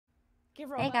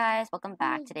Hey guys, welcome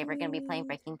back. Today we're going to be playing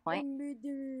Breaking Point.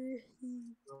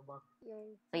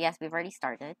 So yes, we've already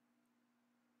started.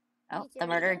 Oh, the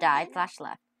murderer died /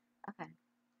 left. Okay.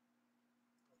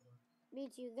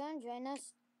 BT, you gonna join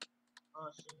us?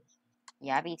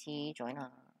 Yeah, BT, join us.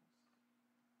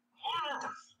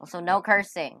 Also, no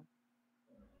cursing.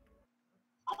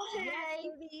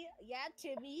 Yeah,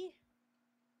 Timmy.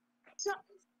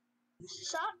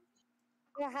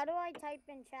 Yeah, how do I type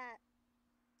in chat?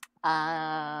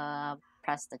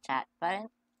 Press the chat button.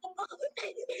 I'm gonna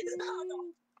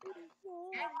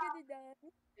die.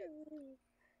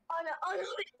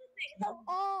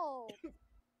 Oh.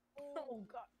 Oh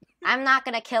god. I'm not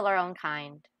gonna kill our own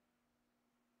kind.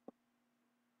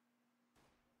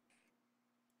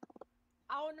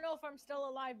 I don't know if I'm still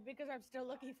alive because I'm still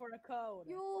looking for a code.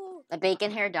 Yo. The bacon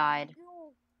hair died.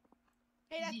 Yo.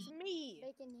 Hey, that's me.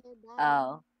 Bacon here died.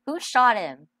 Oh. Who shot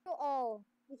him? Oh.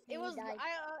 It was I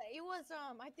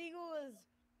think it was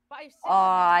 5 6. Oh,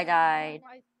 I died.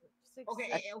 5, 6,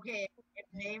 Okay. It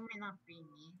may not be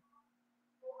me.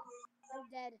 I'm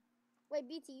dead. Wait,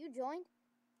 BT, you joined?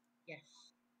 Yes.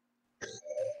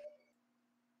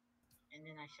 And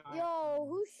then I shot. Yo,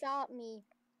 who shot me?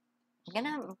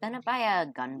 I'm gonna buy a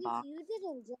gun BT, box. you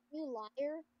didn't join, you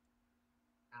liar.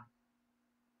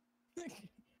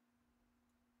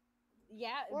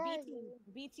 Yeah, Where are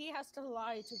BT has to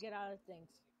lie to get out of things.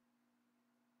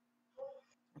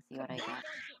 Let's see what I got.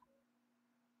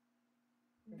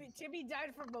 Timmy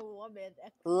died from a woman.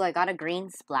 Ooh, I got a green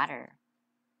splatter.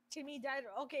 Timmy died.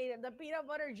 Okay, the peanut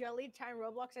butter jelly time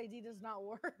Roblox ID does not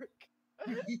work.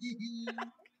 I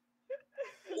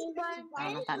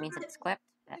don't know if that means it's equipped.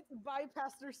 It's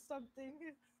bypassed or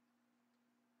something.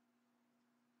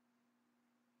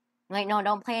 Wait, no,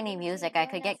 don't play any music. I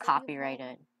could get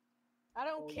copyrighted. I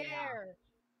don't care.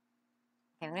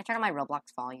 Okay, I'm gonna turn on my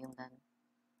Roblox volume then.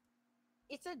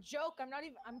 It's a joke. I'm not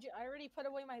even. I already put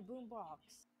away my boombox.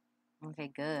 Okay,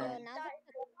 good.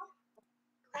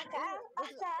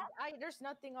 There's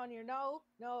nothing on here. No,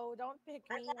 don't pick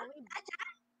me.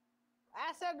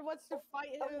 Assad wants to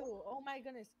fight who? Oh my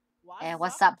goodness.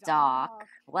 What's up, Doc?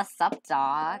 What's up,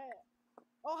 Doc?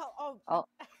 Oh.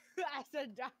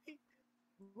 Assad died.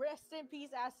 Rest in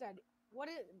peace, Assad.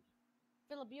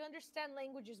 Phillip, you understand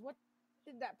languages. What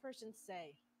did that person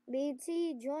say?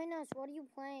 BT, join us. What are you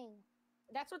playing?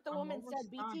 That's what the woman said.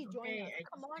 BT, join us.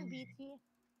 Come on, BT.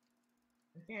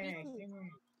 Okay.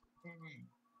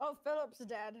 Oh, Phillip's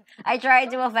dead. I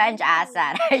tried to avenge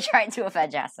Assad. BT, what are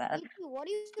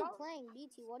you playing?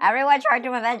 BT, what? Everyone tried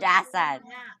to avenge Assad.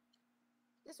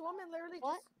 This woman literally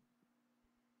What?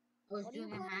 I was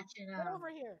doing a match in Get over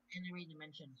here. enemy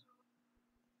dimensions.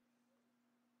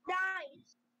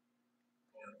 Nice.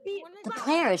 The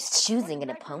player is choosing an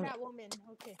opponent.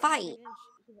 Okay. Fight.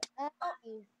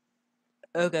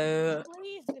 Okay.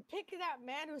 Please pick that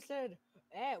man who said,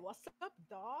 "Hey, what's up,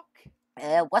 Doc?"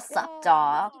 What's up,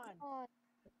 Doc?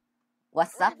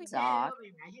 What's up, Doc?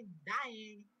 Imagine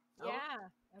dying. Yeah,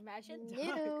 imagine.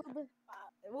 Noob.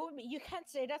 Well, you can't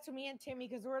say that to me and Timmy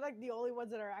because we're like the only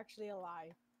ones that are actually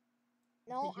alive.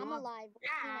 No, I'm alive.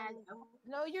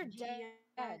 No, you're dead.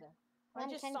 I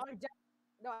just saw your dead.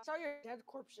 No, I saw your dead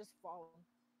corpse just falling.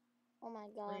 Oh my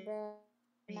god, bro.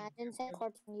 Imagine saying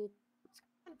corpse on you.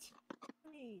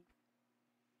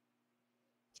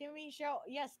 Timmy shall.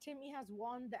 Yes, Timmy has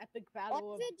won the epic battle.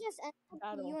 What if it just ends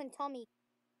up you and Tommy?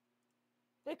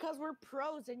 Because we're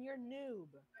pros and you're noob.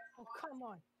 Oh, come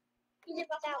on. He's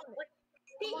about out.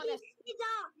 He's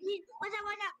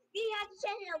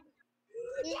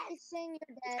saying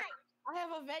you're dead. I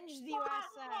have avenged you,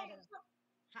 Assad.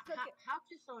 How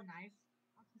to so nice?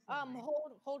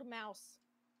 Hold mouse.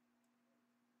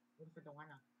 For the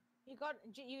winner. You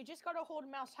just gotta hold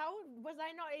mouse. How was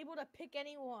I not able to pick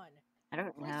anyone? I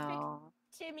don't know.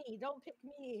 Pick Timmy, don't pick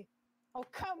me. Oh,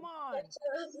 come on.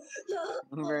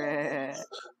 Bruh.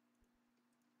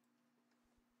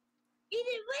 You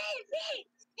didn't win.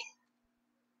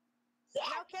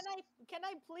 Now can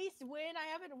I please win? I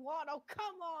haven't won. Oh,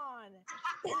 come on.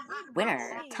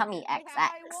 Winner, Tummy XX. Have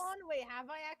I won? Wait, have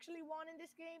I actually won in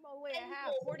this game? Oh wait, I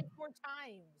have 44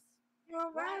 times.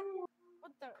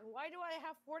 Why do I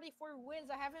have 44 wins?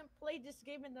 I haven't played this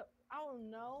game in I don't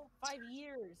know, 5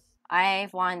 years.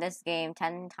 I've won this game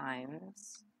 10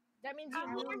 times. That means you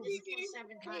lose.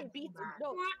 7 times. BT.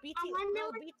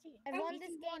 I won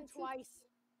this game twice.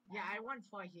 Yeah, I won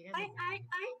twice.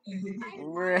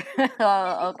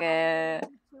 Okay.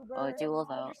 Oh, two will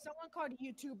vote. There's someone called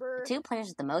YouTuber. The 2 players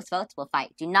with the most votes will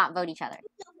fight. Do not vote each other.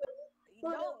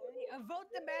 No, vote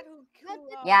the man who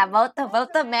killed. Yeah, vote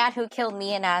the man who killed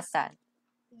me and Assad.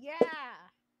 Yeah.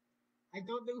 I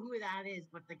don't know who that is,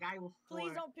 but the guy with four.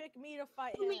 Please don't pick me to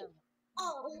fight him.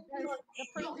 Because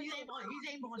the No, person. he's aimbot. He's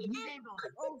aimbot. He's aimbot.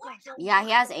 Oh gosh. Yeah,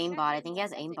 he has aimbot. I think he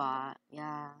has aimbot.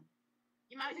 Yeah.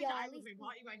 Imagine Yeah, I at was least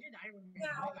aimbot. Imagine I was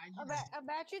aimbot.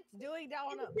 Imagine it's doing that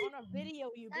on a video.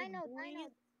 You big Dino,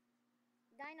 bully.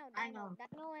 Dino, and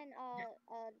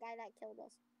guy that killed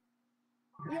us.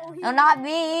 Yo, No, not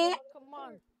me. Come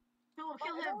on. Kill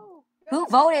him. No. Who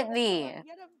voted me? You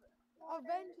gotta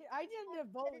avenge it. I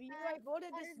didn't vote you. I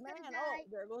voted this man. Oh,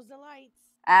 there goes the lights.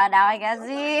 Now I can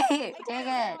see. Dang it.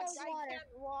 I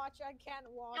can't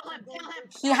watch. Kill him.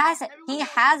 Kill him. He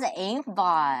has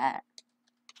aimbot.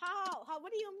 How?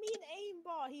 What do you mean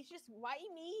aimbot? He's just why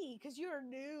me? Cause you're a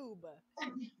noob.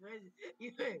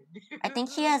 I think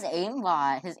he has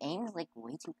aimbot. His aim is like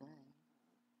way too good.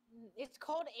 It's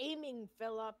called aiming,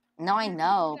 Phillip. No, I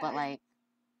know, but like.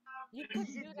 You could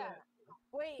do that.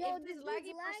 Wait, Yo, if this this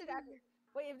laggy dude's person. laggy.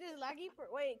 Wait, if this laggy.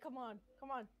 Wait, come on. Oh,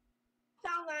 come on.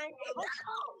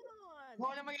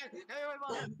 Vote him again. Everyone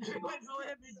vote him. Everyone vote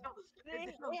him.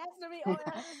 It has to be. Oh,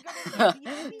 it's gonna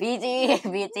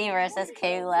be BT versus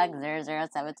KLUG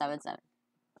 00777.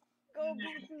 Go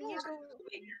BT.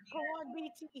 Go on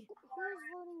BT. Who's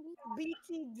voting me? BT,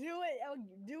 do it. Oh,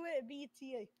 do it, BT.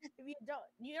 If you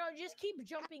don't, just keep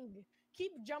jumping.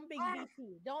 Keep jumping,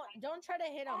 BT. Don't try to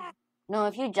hit him. No,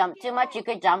 if you jump too much, you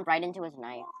could jump right into his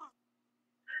knife.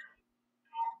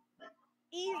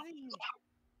 Easy.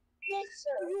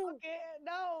 Okay,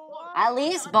 no. At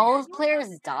least both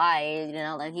players died, you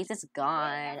know, like he's just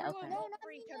gone. Everyone Okay. vote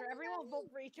for each other. Everyone vote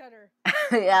for each other.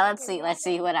 Yeah, let's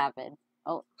see what happened.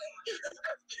 Oh.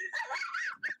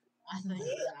 I think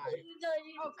he died.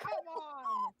 Oh, come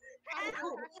on.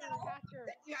 Hacker.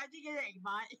 Yeah, I think he's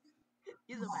aimbot.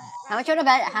 He's a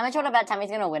bad. How much would I bet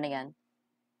Timmy's gonna win again?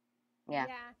 Yeah.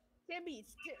 Timmy,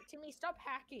 stop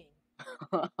hacking.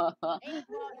 Oh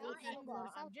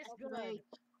Aimbot. I'm just good.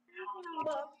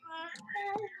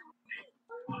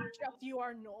 Jeff, you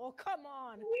are no. Oh, come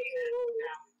on.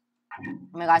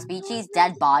 my gosh, BT's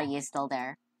dead body is still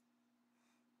there.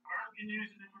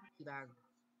 He died.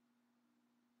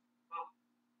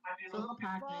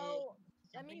 Vote.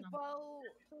 Let me vote.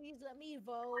 Please let me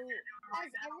vote.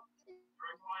 Guys, everyone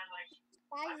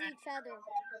spies each other.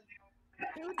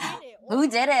 Who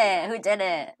did it? Who did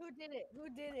it?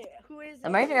 Who is it? The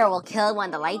murderer will kill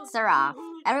when the lights are off.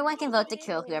 Everyone can vote to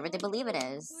kill whoever they believe it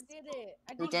is. Who did it?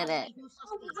 Who did it? Who's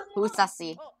Who's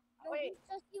sussy? Oh, wait.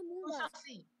 Who's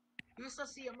sussy? Who's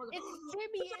sussy? I'm gonna. It's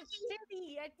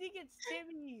Timmy. I think it's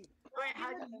Timmy. Wait, how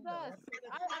do you know?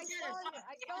 I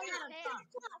saw your hand.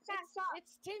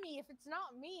 It's Timmy. If it's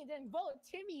not me, then vote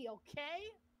Timmy,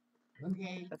 okay?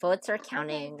 Okay. The votes are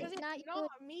counting. Because it's not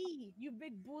me, you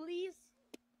big bullies.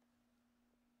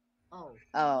 Oh.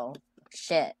 Oh,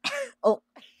 shit. Oh.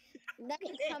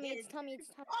 It's Tommy.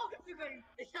 Oh, you're good.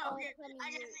 Okay.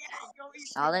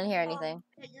 I didn't hear anything.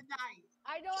 You died.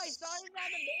 I know, I saw his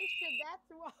animation, that's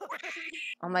why.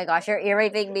 Oh my gosh, you're ear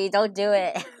raping me. Don't do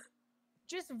it.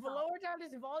 Just lower down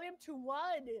his volume to 1.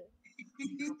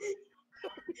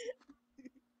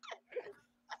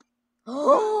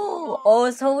 Oh,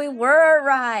 so we were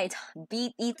right.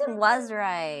 Ethan was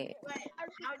right. Wait,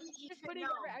 how did Ethan know?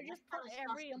 I just put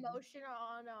every emotion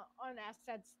on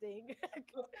Assad's thing.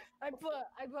 I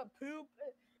put poop,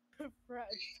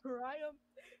 triumph,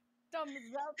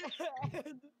 thumbs up,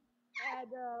 and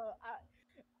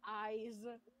eyes.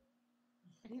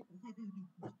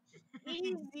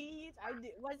 Easy.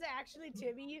 Was it actually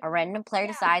Timmy? A random player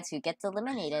decides who gets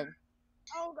eliminated.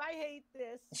 Oh, I hate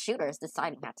this. The shooters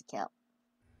deciding how to kill.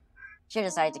 Shooter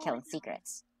decided to kill in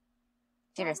secrets.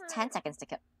 Shooter's 10 seconds to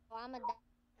kill.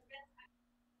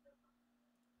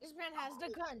 This man has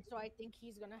the gun, so I think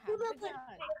he's gonna have the gun.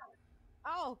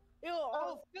 Oh, Phillip,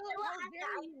 how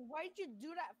dare you? Why'd you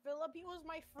do that, Phillip? He was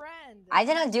my friend. I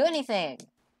didn't do anything.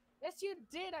 Yes, you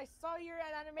did. I saw your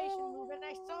animation move, and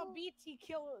I saw BT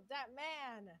kill that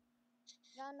man.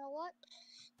 Y'all know what?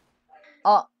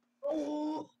 Oh.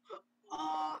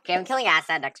 Okay, I'm killing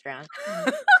Assad next round.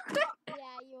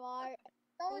 Yeah, you are.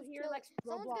 Someone's Here likes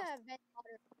someone's Roblox. gonna avenge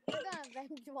water. You're gonna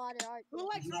avenge water, aren't you? Who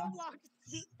likes Roblox?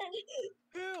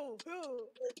 Who?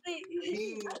 Me,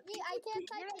 I can't You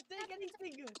type don't think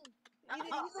anything.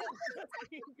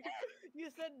 You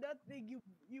said nothing.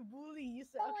 You bully. You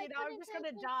said Oh, okay. I Now I'm couldn't just gonna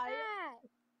type in die. chat.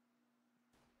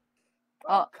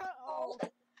 Oh. Oh.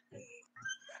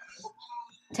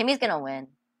 Timmy's gonna win.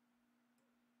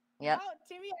 Yep. Oh,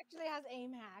 Timmy actually has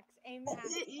aim hacks. Aim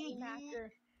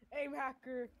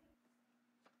hacker.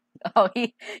 Oh,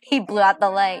 he blew out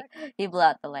the light. He blew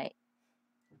out the light.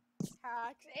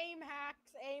 Hacks. Aim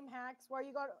hacks. Why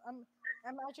you got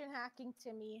Imagine hacking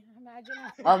Timmy. Imagine.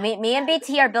 Oh, me and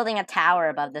BT are building a tower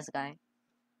above this guy.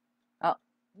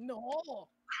 No.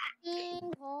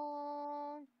 Ping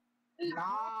pong.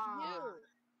 Nah.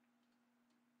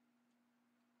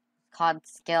 Called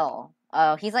skill.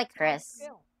 Oh, he's like Chris.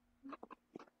 Skill.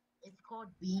 It's called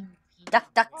being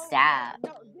Duck, duck, Oh, stab.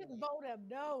 no, just vote him.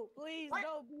 No, please, What?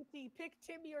 no, BT. Pick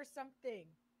Timmy or something.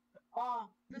 Oh,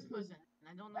 this person.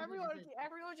 I don't know Everyone, who this is.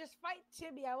 everyone, just fight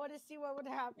Timmy. I want to see what would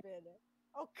happen.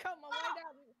 Oh, come on, why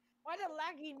not? Why the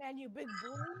laggy man, you big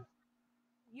bully?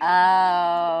 You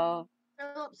Oh.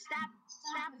 Phillip,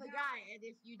 stab the guy, and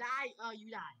if you die,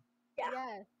 you die.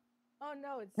 Yes. Oh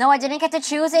no, it's No, I didn't get to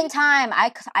choose in time.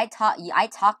 I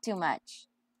talked too much.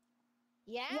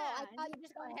 Yeah, Yo, I and thought you you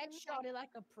just got were headshotted like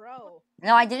a pro.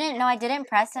 No, I didn't. No, I didn't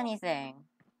press anything.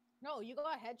 No, you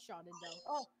got headshotted though.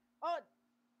 Oh,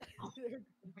 Oh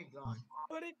my god.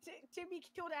 what did Timmy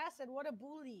killed Acid? What a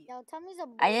bully! Yo, Tommy's a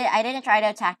bully. I didn't try to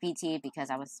attack BT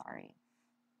because I was sorry.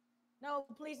 No,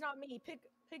 please not me. Pick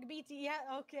BT. Yeah,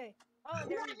 okay. Oh, You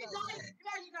there guys, you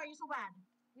go. you're so bad.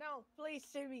 No, please,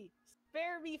 Timmy.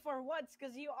 Spare me for once,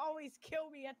 cause you always kill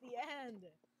me at the end.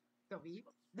 Toby.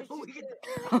 It's No, just-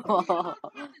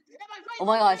 Oh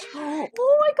my gosh.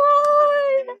 Oh my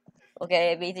god.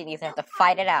 Okay, BT needs to have to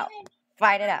fight it out.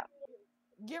 Fight it out.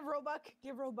 Give Roebuck,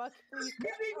 please.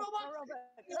 Give me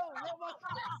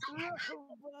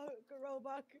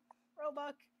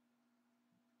Roebuck.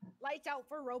 Lights out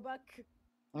for Roebuck.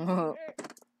 OMG.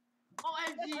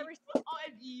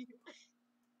 OMG.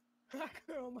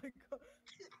 Oh my god.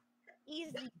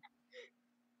 Easy.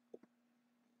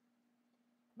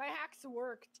 My hacks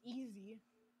worked. Easy.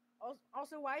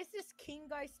 Also, why is this king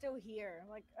guy still here?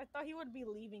 Like, I thought he would be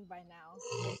leaving by now.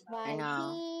 I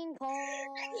know. Ping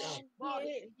pong. Well,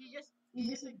 Yeah. he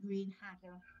just a green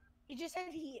hacker. He just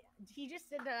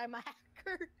said that I'm a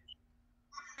hacker.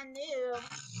 I knew.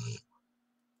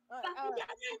 Vote him.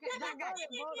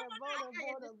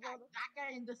 That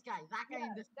guy in the sky. That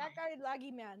guy and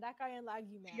Laggy Man. Yeah, that guy and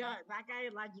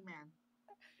Laggy Man.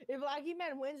 If Laggy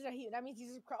Man wins, that means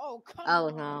he's a oh come Oh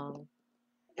on. no.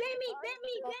 Bit me,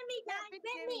 guys.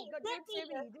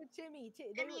 Do Timmy.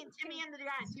 Timmy and the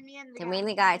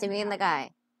guy. Timmy and the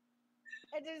guy.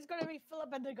 And then it's gonna be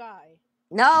Phillip and the guy.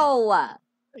 No.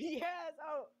 Yes.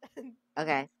 Oh.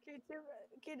 Okay.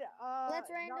 Let's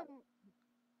random.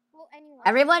 Well,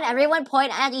 anyone. Everyone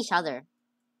point at each other.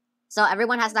 So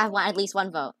everyone has to have at least one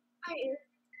vote.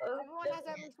 Everyone has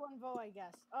at least one vote, I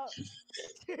guess. Oh,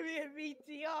 Timmy and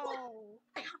BT. Oh.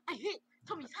 I hit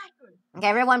Tommy's hacker. Okay,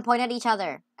 everyone point at each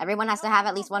other. Everyone has to have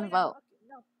at least one vote.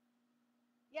 No.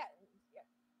 Yeah.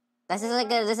 This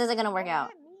isn't gonna work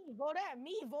out. Vote at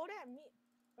me.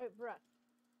 Wait, bruh.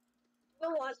 Go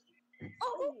on.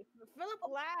 Oh, Phillip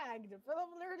lagged. Phillip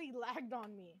literally lagged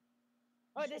on me.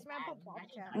 Oh, this man put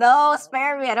podcast. No,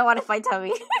 spare me. I don't want to fight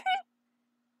Tommy.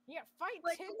 Yeah, fight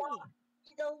Timmy.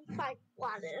 Don't fight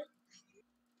water.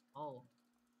 Oh.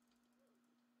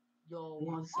 Yo,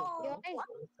 what's Oh, up,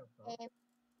 bro?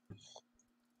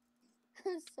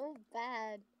 I'm so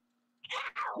bad.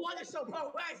 What is so pro?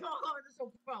 What is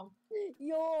so pro?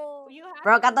 Yo. You have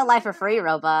Bro, to got the do life for it. free,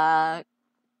 Roblox.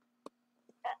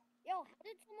 Yo, how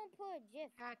did someone put a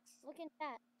GIF? Hacks. Look at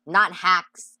that. Not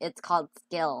hacks. It's called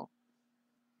skill.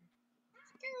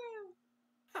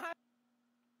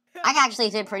 I actually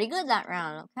did pretty good that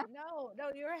round. Okay. No,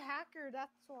 you're a hacker.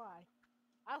 That's why.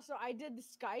 Also, I did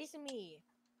disguise me,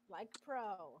 like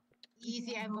pro.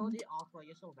 Easy, I voted awful.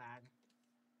 You're so bad.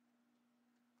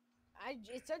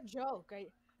 It's a joke.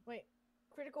 Wait.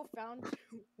 Critical found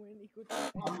win equal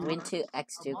to Win 2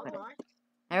 x2. Oh, what?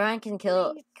 Everyone can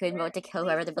vote to kill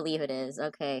whoever they believe it is.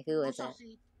 Okay, who is it?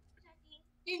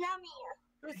 You got me.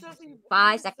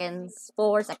 5 seconds.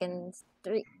 4 seconds.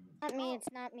 3. Not me. It's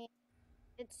not me.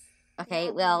 It's. Okay,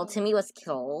 not well, me. Timmy was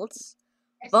killed.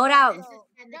 Vote out.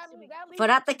 Vote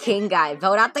out the king guy.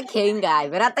 Vote out the king guy.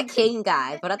 Vote out the king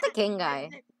guy. Vote out the king guy.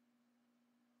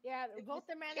 Yeah, vote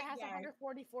the man that has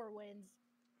 144 wins.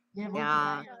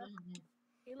 Yeah.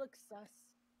 He looks sus.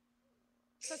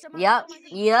 Yep.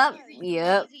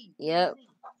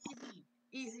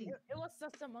 Easy. It was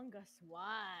sus among us.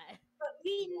 Why?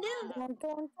 We knew.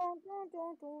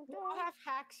 We all have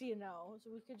hacks, so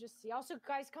we could just see. Also,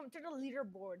 guys, come to the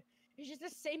leaderboard. It's just the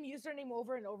same username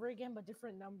over and over again, but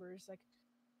different numbers. Like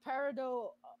Parado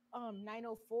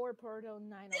 904, Parado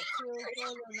 902,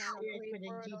 Parado 903,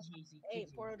 Parado 8,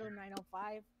 Parado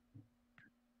 905.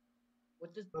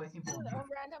 What does A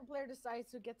random player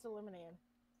decides who gets eliminated.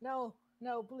 No,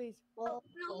 please. Well,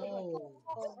 Oh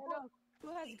no. Who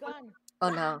has gun? Oh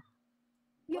no.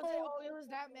 It was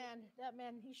that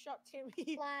man. He shot Timmy.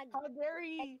 Flag. How dare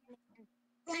he?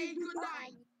 Say good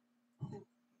night.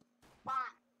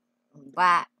 Bye.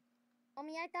 What?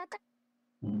 Mommy, I thought that.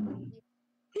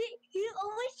 He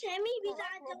always tell me Who because I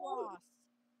likes don't. Roblox?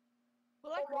 Who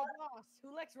likes Roblox? Who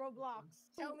likes Roblox?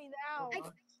 Tell me now.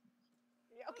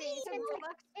 Okay, it's a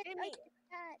Roblox. Timmy.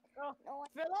 Oh, No,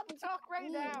 Phillip, talk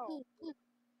right now.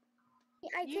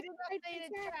 I You can't do not type say it in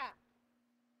in chat. chat.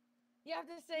 You have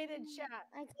to say it in chat.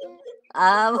 I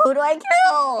can't. Who do I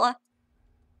kill?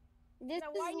 This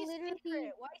Now, why is you literally.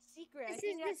 secret? Why secret? I This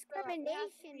think is that's Phillip. It has to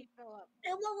discrimination. be Phillip. I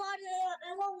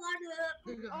want water.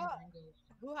 Oh,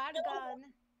 who had a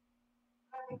gun?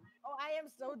 Oh, I am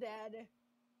so dead.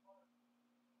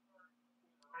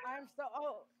 I'm so.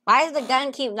 Oh, Why does the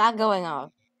gun keep not going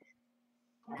off?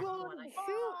 good.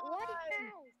 Shoot! What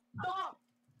now? Stop.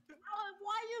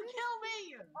 Why you kill me?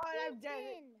 Oh, I'm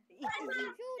dead.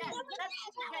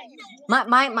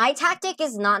 My tactic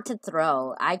is not to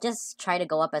throw. I just try to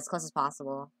go up as close as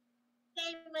possible.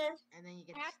 And then you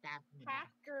get stabbed. in the back.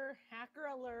 Hacker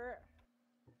alert.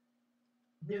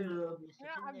 Dude,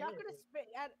 I'm not gonna spit.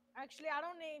 Actually, I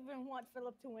don't even want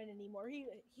Phillip to win anymore. He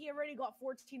already got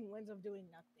 14 wins of doing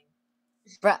nothing.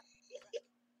 Bruh.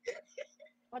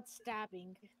 But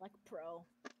stabbing like pro.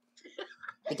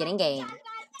 Beginning game.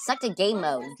 Select a game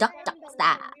mode. Duck, duck,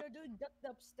 stab. We are doing duck,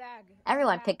 duck, stag.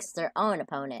 Everyone Stag. picks their own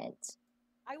opponent.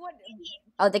 I want.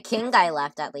 Oh, the king guy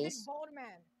left at Pick least. bald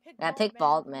man. Yeah, pick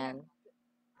bald man.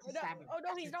 Oh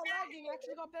no, he's not lagging. He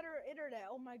actually got better internet.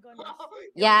 Oh my goodness.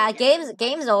 Yeah,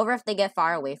 game's over if they get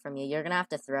far away from you. You're gonna have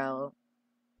to throw.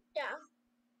 Yeah.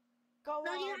 Go on.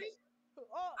 No, you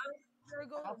Oh, there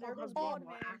goes bald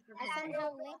man. I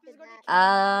somehow linked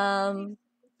that.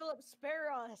 Phillip,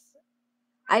 spare us.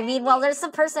 I mean, well, there's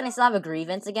some person I still have a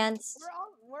grievance against.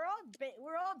 We're all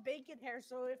bacon hair.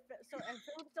 So if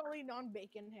Phillip's only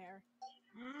non-bacon hair.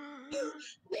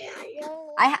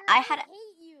 I had.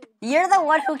 hate you. You're the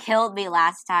one who killed me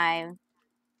last time.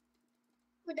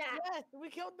 Yes, we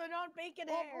killed the non-bacon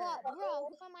Bro, hair. who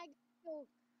am I?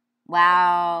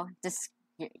 Wow,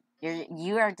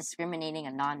 you are discriminating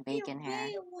a non-bacon hair. How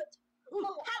you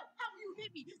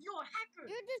hit me? You're a hacker.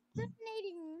 You're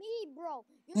discriminating me, bro.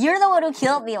 You're the one who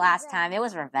killed me last time. It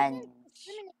was revenge.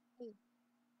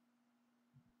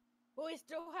 But we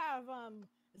still have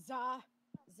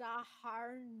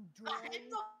Zaharndro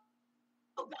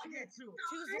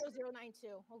 20092.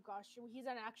 Oh gosh, he's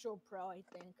an actual pro, I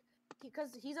think.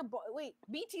 Because he's a wait,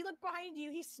 BT, look behind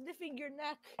you. He's sniffing your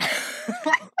neck.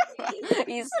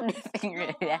 He's sniffing your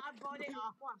neck. I'm voting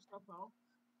off. I'm so pro.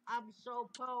 I'm so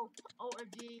pro.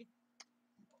 OMG.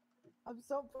 I'm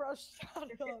so pro. Shut up.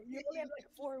 You only have like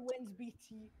 4 wins,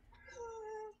 BT.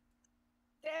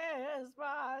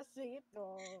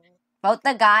 Despacito. Vote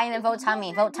the guy and then vote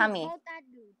Tummy. Vote Tummy. Vote that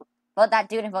dude. Vote that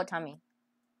dude and vote Tummy.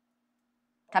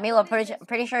 Tummy will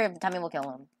pretty sure Tummy will kill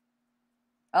him.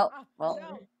 Oh, well.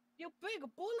 No, you big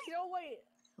bully. No, wait.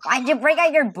 Why'd you break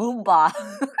out your boombox?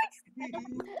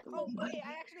 Oh, wait,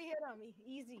 I actually hit him.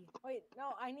 Easy. Wait,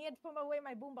 no, I need to put away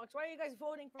my boombox. Why are you guys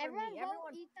voting for Everyone me?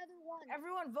 vote each other one.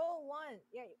 Everyone vote one.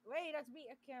 Yeah, wait, that's me.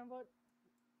 I can't vote.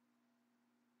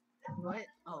 What?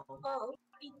 Oh.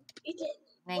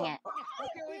 Dang it.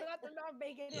 Okay, we got the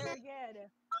non-bacon here again.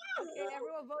 Okay,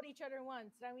 everyone vote each other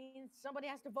once. That means somebody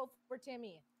has to vote for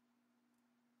Timmy.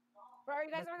 Bro,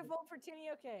 you guys want to vote for Timmy?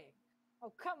 Okay.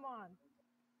 Oh, come on.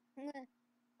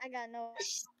 I got no.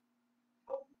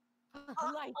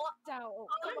 Lights out. Oh,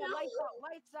 come on,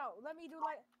 lights out. Let me do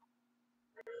light.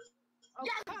 Oh,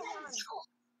 come on.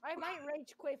 I might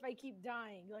rage quit if I keep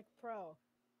dying, like pro.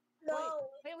 No.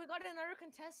 Wait, we got another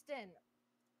contestant.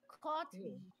 Caught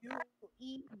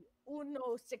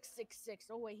Uno666.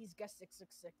 Oh wait, he's guessed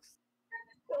 666.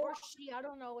 Or she, I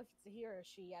don't know if it's a he or a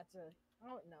she. I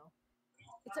don't know.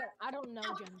 I don't know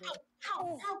gender.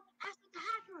 How? Ask the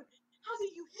hacker. How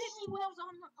did you hit me when I was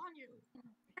on you?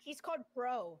 He's called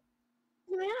Pro.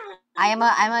 I am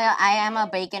a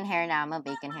bacon hair now. I'm a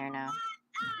bacon hair now.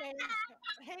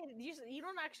 Hey, you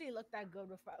don't actually look that good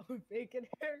with bacon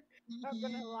hair. Not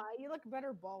gonna lie, you look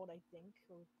better bald, I think.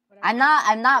 I'm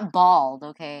not bald,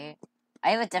 okay? I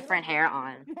have a different hair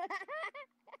on.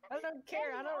 I don't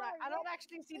care. I don't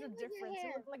actually see the difference.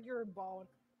 You look like you're bald.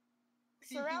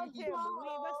 Surround him.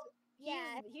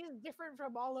 He's different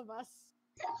from all of us.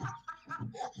 That's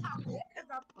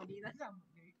not funny. That's not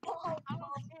funny. Oh, I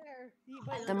don't care.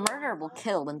 The murderer will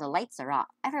kill when the lights are off.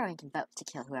 Everyone can vote to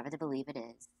kill whoever they believe it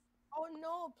is. Oh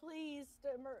no, please.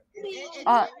 I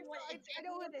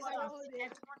know who it is.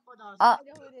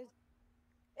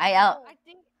 I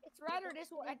think it's rather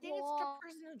this one. I think it's the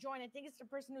person who joined. I think it's the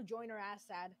person who joined or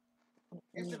Assad.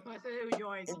 It's the person who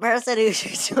joined. The person who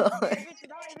joined.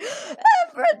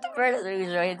 The person who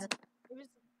joined.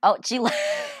 Oh, she left. You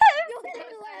It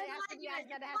left. has to be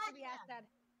Asad. It has to be Asad.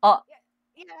 Oh,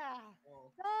 Yeah.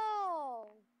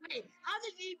 No. Wait, how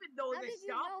did you even know How this did you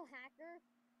stuff? know, hacker?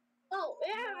 Oh,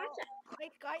 yeah, No,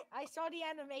 that's I saw the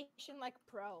animation like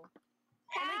pro.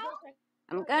 How?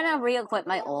 I'm gonna re-equip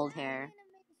my old hair.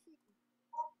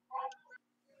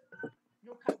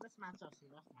 No cut this match off.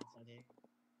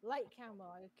 Light camo,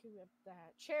 I keep up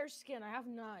that. Chair skin, I have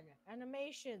none.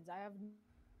 Animations, I have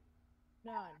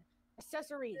none.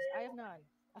 Accessories, I have none.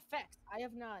 Effects, I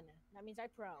have none. That means I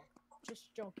pro.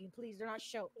 Just joking, please. Do not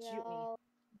shoot me.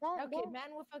 Don't, Okay, don't,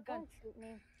 man with a gun. don't shoot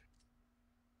me.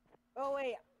 Oh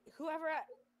wait, whoever.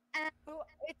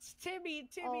 It's Timmy.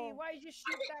 Timmy, Oh. why did you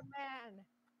shoot that man?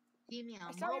 Timmy,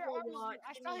 I saw your arms.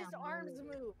 I saw his arms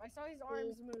move. I saw his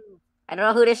arms move. I don't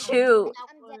know who to shoot.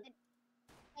 I'm dead.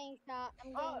 Getting shot.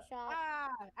 I'm getting shot.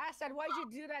 Asad, why'd you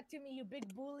do that to me, you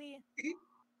big bully?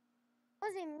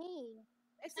 Wasn't me.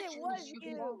 It was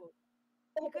you.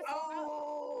 Because I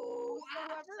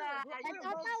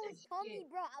thought that was Tommy,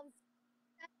 bro.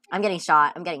 I'm getting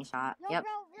shot. I'm getting shot. No, Yep.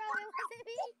 bro, it wasn't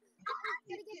me. I'm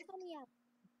trying to get Tommy out.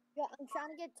 Yo, I'm trying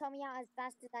to get Tommy out as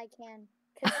fast as I can.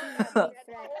 Cause he's a big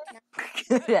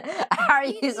threat. How are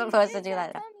you supposed to do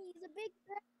that? Tommy, he's a big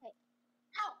threat.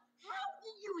 How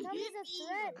did you Tommy's hit a me?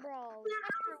 threat, bro.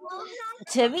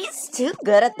 Timmy's too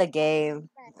good at the game.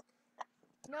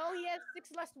 No, he has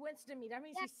 6 less wins than me. That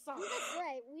means he sucks. He's a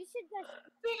threat. We should just.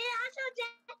 But it also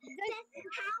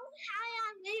how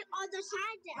I made on the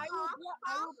side there. I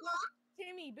will block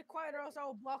Timmy. Be quiet, or else I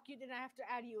will block you. Then I have to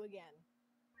add you again.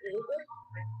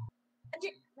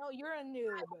 No, you're a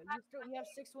noob. You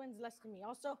have 6 wins less than me.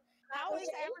 Also, how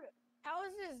is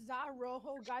this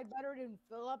Rojo guy better than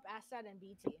Phillip, Asad, and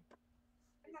BT?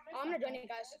 I'm not doing it,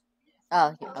 guys.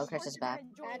 Oh, Chris is back.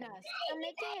 Join us. I'm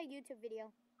making a YouTube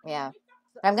video. Yeah.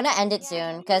 But I'm gonna end it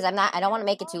soon because I don't want to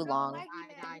make it too long.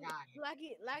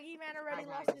 Laggy man already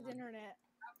lost his internet.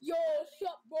 Yo,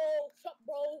 shut, bro. Shut,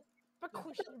 bro. Be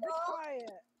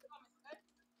quiet.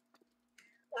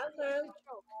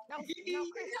 Now,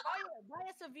 Chris, buy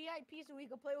us a VIP so we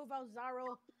can play without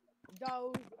Zaro.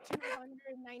 Those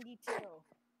 292.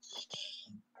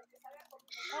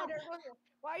 Oh, there goes.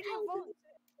 Why do you vote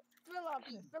Phillip?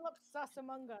 Phillip sus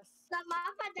among us. The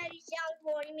mama that is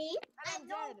yelling me. I'm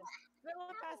dead.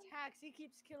 Phillip has hacks. He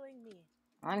keeps killing me.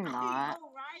 I'm not. I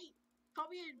know, right?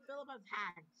 Tommy and Phillip have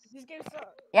hacks. This game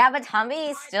sucks. Yeah, but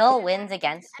Tommy still wins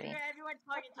against me. Everyone's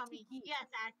talking Tommy. He has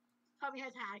hacks. Tommy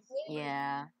has hacks.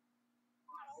 Yeah.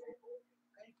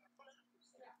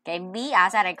 Okay, me,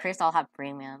 Asad, and Chris all have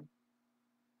premium.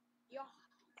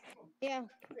 Yeah.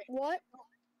 What?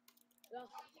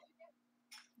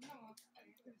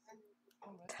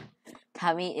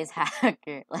 Tommy is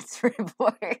hacker. Let's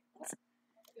report.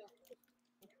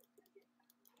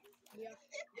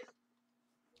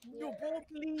 No, ball,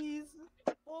 please.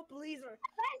 Ball, please.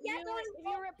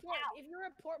 If you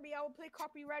report me, I will play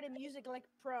copyrighted music like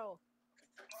pro.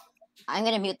 I'm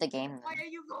gonna mute the game Why then. are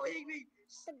you voting me?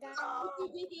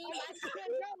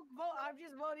 I'm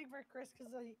just voting for Chris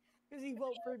because he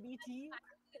vote for BT.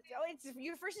 Oh, it's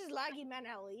your first is laggy man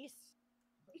at least.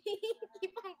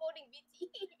 Keep on voting BT.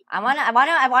 I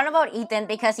wanna vote Ethan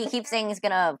because he keeps saying he's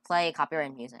gonna play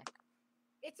copyrighted music.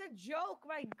 It's a joke,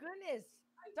 my goodness.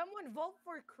 Someone vote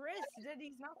for Chris. Then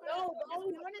he's not gonna. No,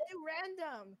 we want to do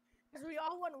random because we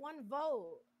all want one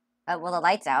vote. Well, the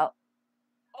light's out.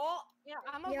 Oh, yeah,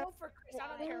 I'm gonna vote for Chris. I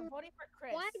don't care. I'm voting for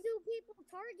Chris. Why do people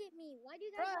target me? Why do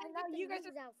you guys Bruh, now you guys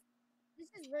out? This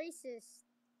is racist.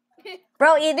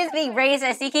 Bro, Ethan's being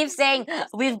racist. He keeps saying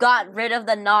we've got rid of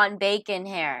the non-bacon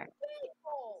hair.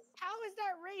 How is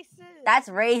that racist? That's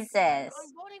racist.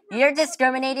 I'm voting for You're Chris.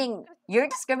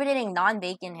 discriminating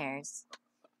non-bacon hairs.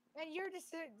 And you're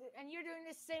doing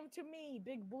the same to me,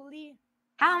 big bully.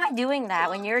 How am I doing that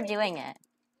when you're doing it?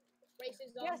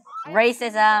 Racism. Yes,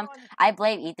 Racism. I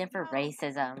blame Ethan for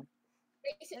racism.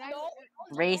 No.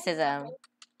 Racism.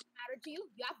 Matter to you.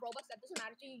 You have Robux. That doesn't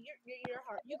matter to you. You're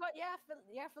hard. You got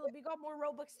Phillip. You got more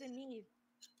Robux than me.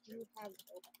 You have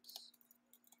Robux.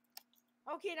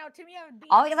 Okay, now Timmy,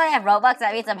 All because I have Robux,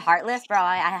 that means I'm heartless, bro.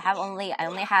 I only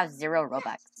have 0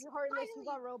 Robux. You're heartless. You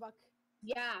got Robux.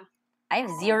 Yeah. I have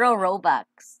 0 Robux.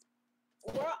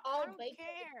 We're all I don't bacon.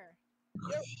 care.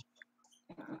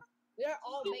 We're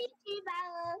all bacon.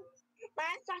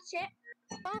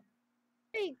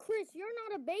 Hey, Chris, you're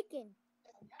not a bacon.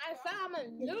 I found a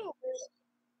noob.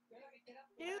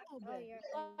 You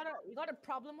got a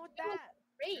problem with that?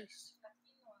 Race.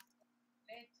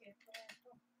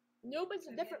 Noob is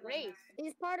a different race.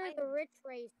 He's part of the rich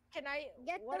race. Can I?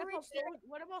 Get What the about rich.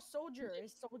 what about soldier?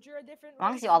 Is soldier a different As long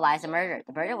as race? you all lie, it's a murder.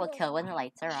 The murder will kill when the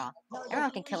lights are off. No,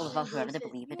 Everyone can only kill the vote whoever they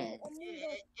races. believe it is.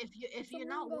 If you're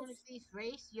not one of these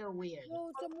race, you're weird. Yo,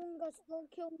 it's Among Us. Don't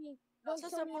kill me. Don't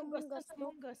That's kill me, Among Us. Among Us. That's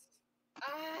Among Us.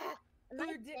 Ah, Am Who I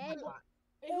did? dead?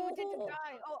 Who did to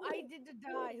die? Oh, I did to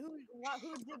die. Who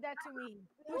did that to me?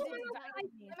 Who did to die to me?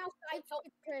 I'm outside.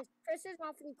 It's Chris. Chris is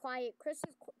awfully quiet. Chris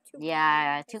is too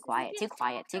Yeah, quiet. too Chris is- quiet, too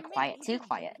quiet, too quiet, too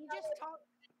quiet. He just talked.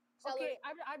 Okay,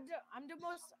 I'm the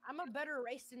most. I'm a better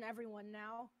race than everyone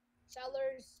now.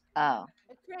 Sellers. Oh.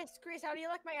 Chris, how do you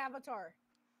like my avatar?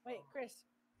 Wait, Chris.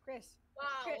 Wow.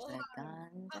 Chris. The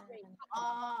gun.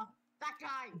 That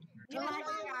guy. You Yes, like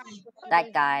that guy?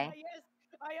 That guy. Yes,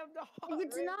 I am the hot If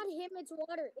it's race. not him, it's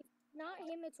water. If it's not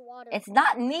him, it's water. It's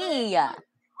not me.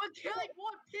 We're killing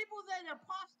more people than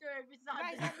imposter if it's not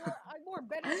Guys, them. I'm more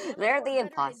better. I'm They're more the better than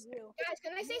imposter. you. Guys,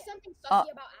 can I say something Oh.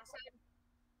 sussy about Assad?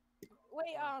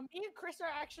 Wait, me and Chris are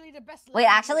actually the best. Wait,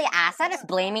 ladies actually, here. Assad is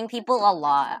blaming people a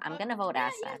lot. I'm gonna vote Yeah,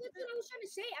 Assad. that's what I was trying to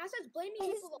say. Assad's blaming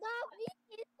It's people. not me.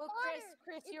 It's Oh, water.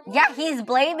 Chris, you're more Yeah, better he's than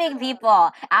blaming me.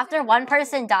 people. After one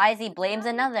person dies, he blames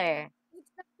another.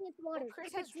 It's not me. It's water. Chris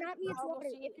If has it's not me, it's water.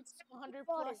 If it's 100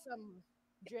 water. plus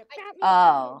drip. not me, it's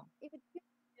Oh. water. If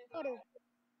it's water.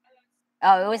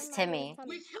 Oh, it was Never mind, Timmy. it was Tommy.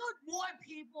 We killed more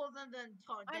people than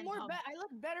I'm more I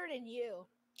look better than you.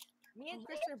 Me and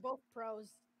Chris are both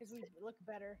pros because we look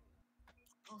better.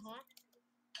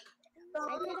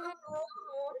 I could have.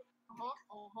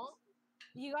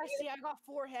 You guys see, I got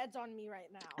 4 heads on me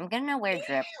right now. I'm gonna wear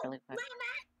drip really quick.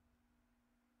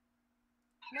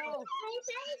 No,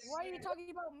 why are you talking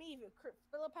about me?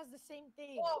 Phillip has the same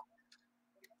thing.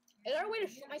 Is there a way to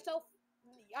shoot myself?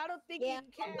 I don't think Yeah.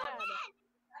 you can.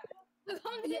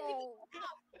 Yo.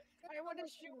 I want to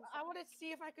shoot. I want to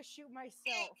see if I could shoot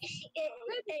myself.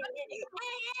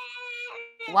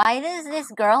 Why does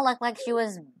this girl look like she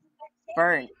was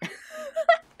burnt?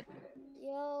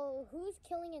 Yo, who's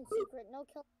killing in secret? No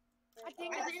kill. I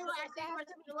think I it think it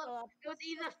was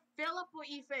either Phillip or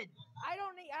Ethan. I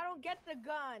don't get the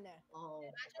gun. Oh.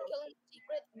 Imagine killing in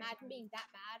secret. Imagine being that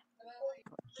bad.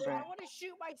 I want to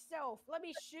shoot myself. Let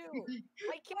me shoot.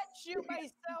 I can't shoot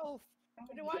myself.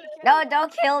 Do I kill No,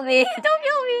 don't kill me. Don't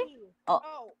kill me. Oh.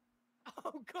 Oh.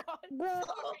 Oh God. Bro,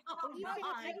 Oh, you God.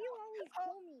 why do you always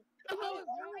kill me? I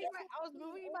was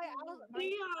moving my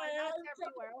ass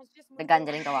everywhere. I was just The gun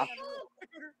didn't go off.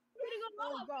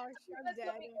 Oh gosh, I'm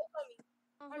dead.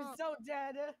 I'm so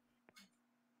dead.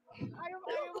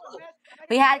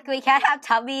 We can't have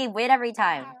Tubby win every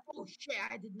time. Oh shit!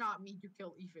 I did not mean to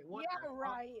kill Ethan. What Yeah, the fuck?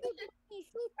 right.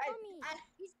 Shoot Tommy.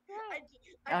 He's dead.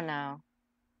 Oh no.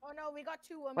 Oh no, we got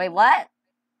 2 women. Wait, what?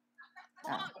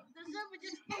 Fuck, the server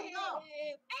just blew up.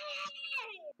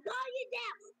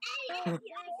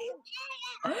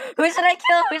 Who should I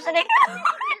kill? Who should I kill?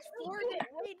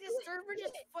 Wait, this server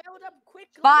just filled up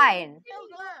quickly. Fine.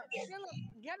 Phillip,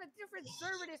 get a different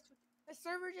server. The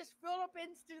server just filled up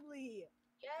instantly.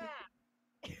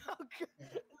 Yeah.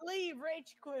 Leave,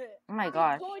 rage quit. Oh my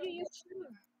gosh. I told you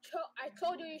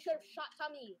you should have shot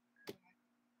Tommy.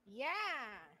 Yeah.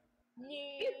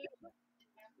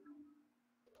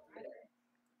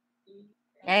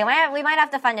 Yeah, we might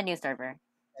have to find a new server.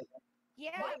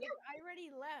 Yeah, I already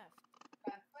left.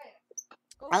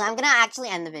 Well, I'm gonna actually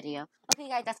end the video. Okay,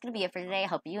 guys, that's gonna be it for today. I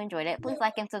hope you enjoyed it. Please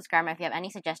like and subscribe. If you have any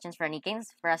suggestions for any games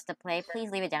for us to play, please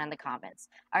leave it down in the comments.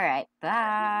 Alright,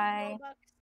 bye.